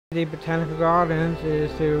The Botanical Gardens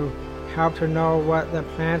is to help to know what the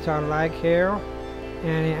plants are like here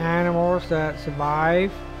and the animals that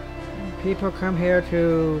survive. People come here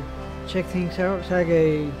to check things out. It's like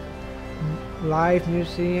a live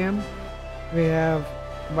museum. We have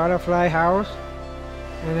butterfly house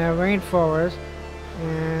and a rainforest,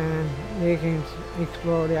 and you can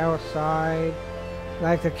explore the outside,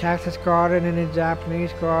 like the cactus garden and the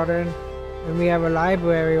Japanese garden. And we have a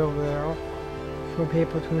library over there for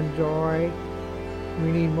people to enjoy.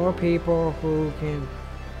 We need more people who can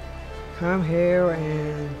come here,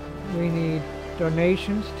 and we need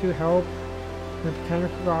donations to help the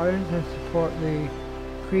Botanical Gardens and support the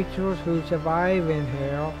creatures who survive in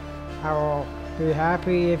here. I will be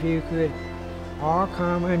happy if you could all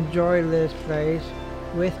come enjoy this place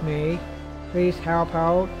with me. Please help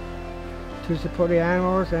out to support the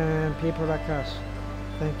animals and people like us.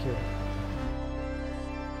 Thank you.